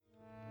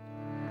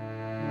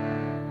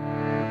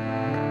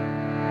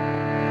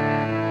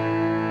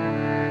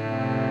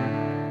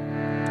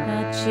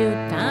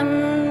अच्युतं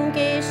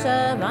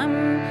केशवं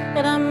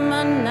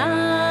रमन्नारायणं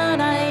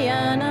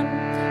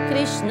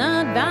कृष्णदामोदरं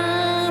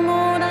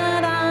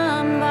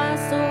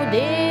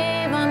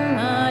वासुदेवं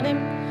हरिं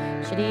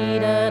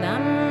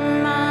श्रीधरं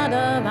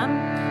माधवं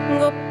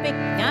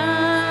गोपिकावल्लभं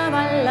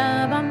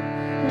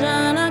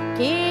जानकीनायकं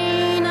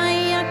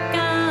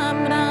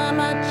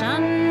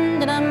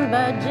रामचन्द्रं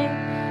भजे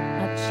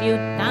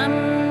अच्युतं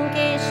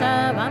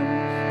केशवं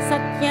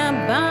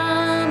सत्यभामाधवं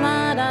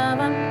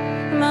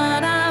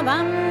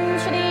माधवं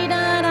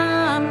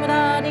श्रीधरं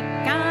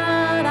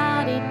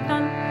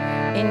राधिकाराधिकम्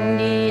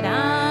इन्दिरामन्दिरं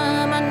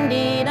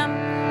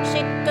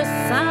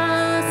चित्तसा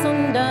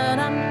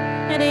सुन्दरं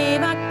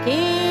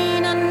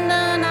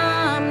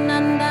देवकीनन्दनं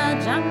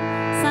नन्दजं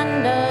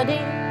सन्ददे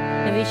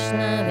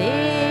विष्णवे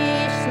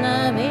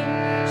विष्णवे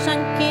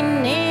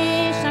शङ्किने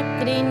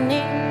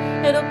शक्रिणे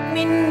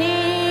रुक्मिणे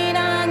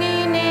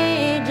रागिणे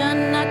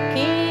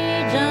जनकी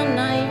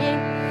जनये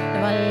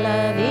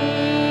वल्लभी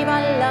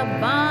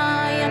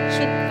वल्लभाय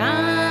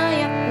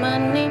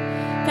चित्तायत्मने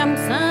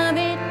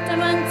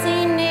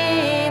कंसवित्वंसिने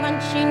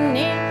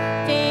वंशिने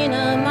ते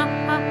नमः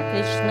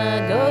कृष्ण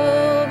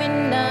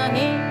गोविन्द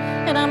हे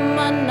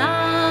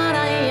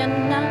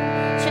रमन्नारायण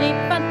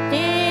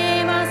श्रीपते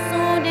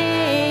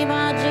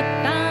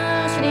वासुदेवाजिता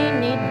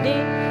श्रीनिधे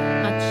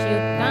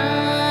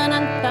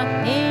अच्युतानन्त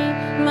हे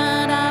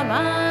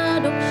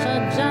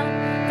मरवादुक्षज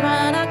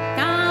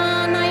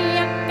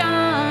त्वरकानायका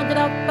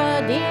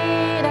द्रौपदी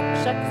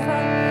रक्षक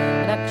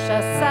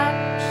रक्षसा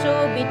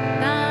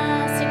शोभिता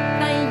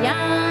सिद्धया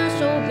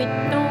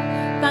शोभितो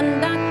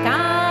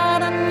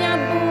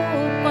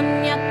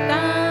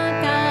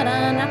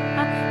कन्दकारण्यभूपुण्यताकारणः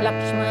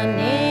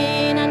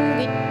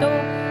लक्ष्मणेनान्वितो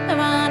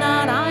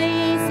वानराय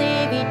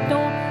सेवितो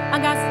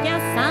अगस्त्य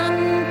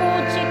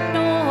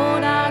सम्पूजितो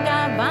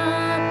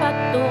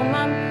राघवापतु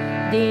मां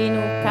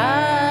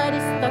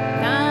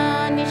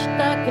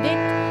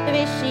धेनुकारिस्तकानिष्टकृत्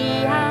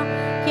विषिहा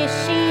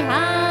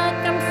किशिहा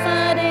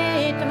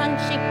कंसरेत्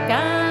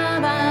वंशिका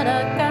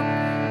वरका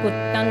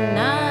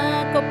पुत्तना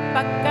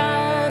कुप्पका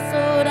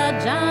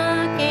सुरजा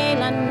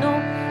केलन्नो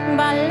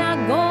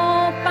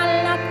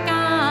बालगोपालका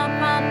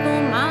पातु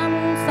मां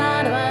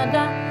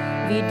सर्वदा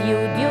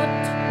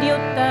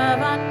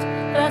विद्युद्युत्द्युतवत्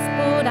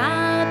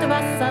प्रस्फुरात्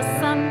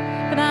वससं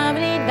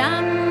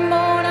प्रवृद्धं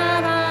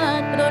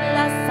बोधवत्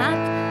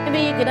प्रलसत्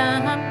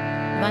विग्रहं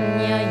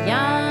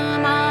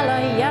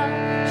वन्ययामालय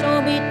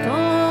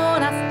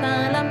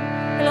शोभितोरस्थलं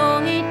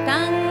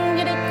लोहितं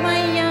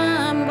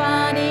गिरित्वयं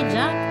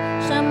वारिजात्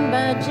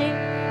शम्भजे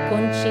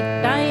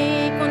कुञ्चितै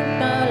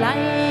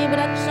कुन्तलै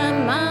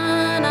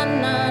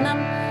व्रक्षमानन्दनं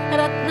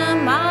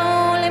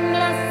रत्नमौलिं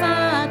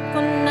लसत्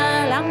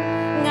कुण्डलं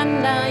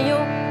गन्धयो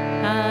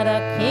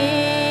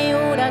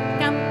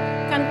तारकेयुरकं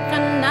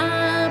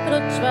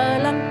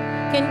कङ्कणाप्रोज्ज्वलं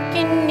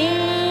किङ्किणीमञ्जुलं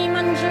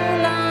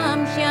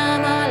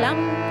श्यामलं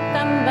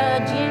तं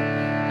भजे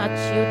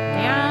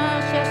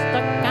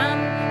अच्युत्याशस्तकं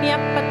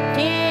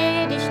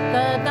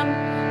यपथेदिष्टदं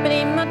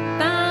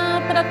प्रेमता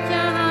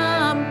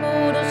प्रत्यहं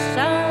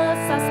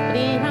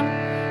पुरुषसस्पृहं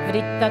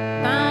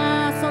वृत्तता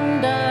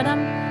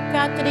सुन्दरं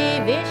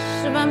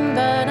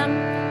कत्रिविश्वम्बरं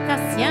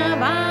कस्य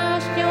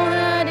वास्यो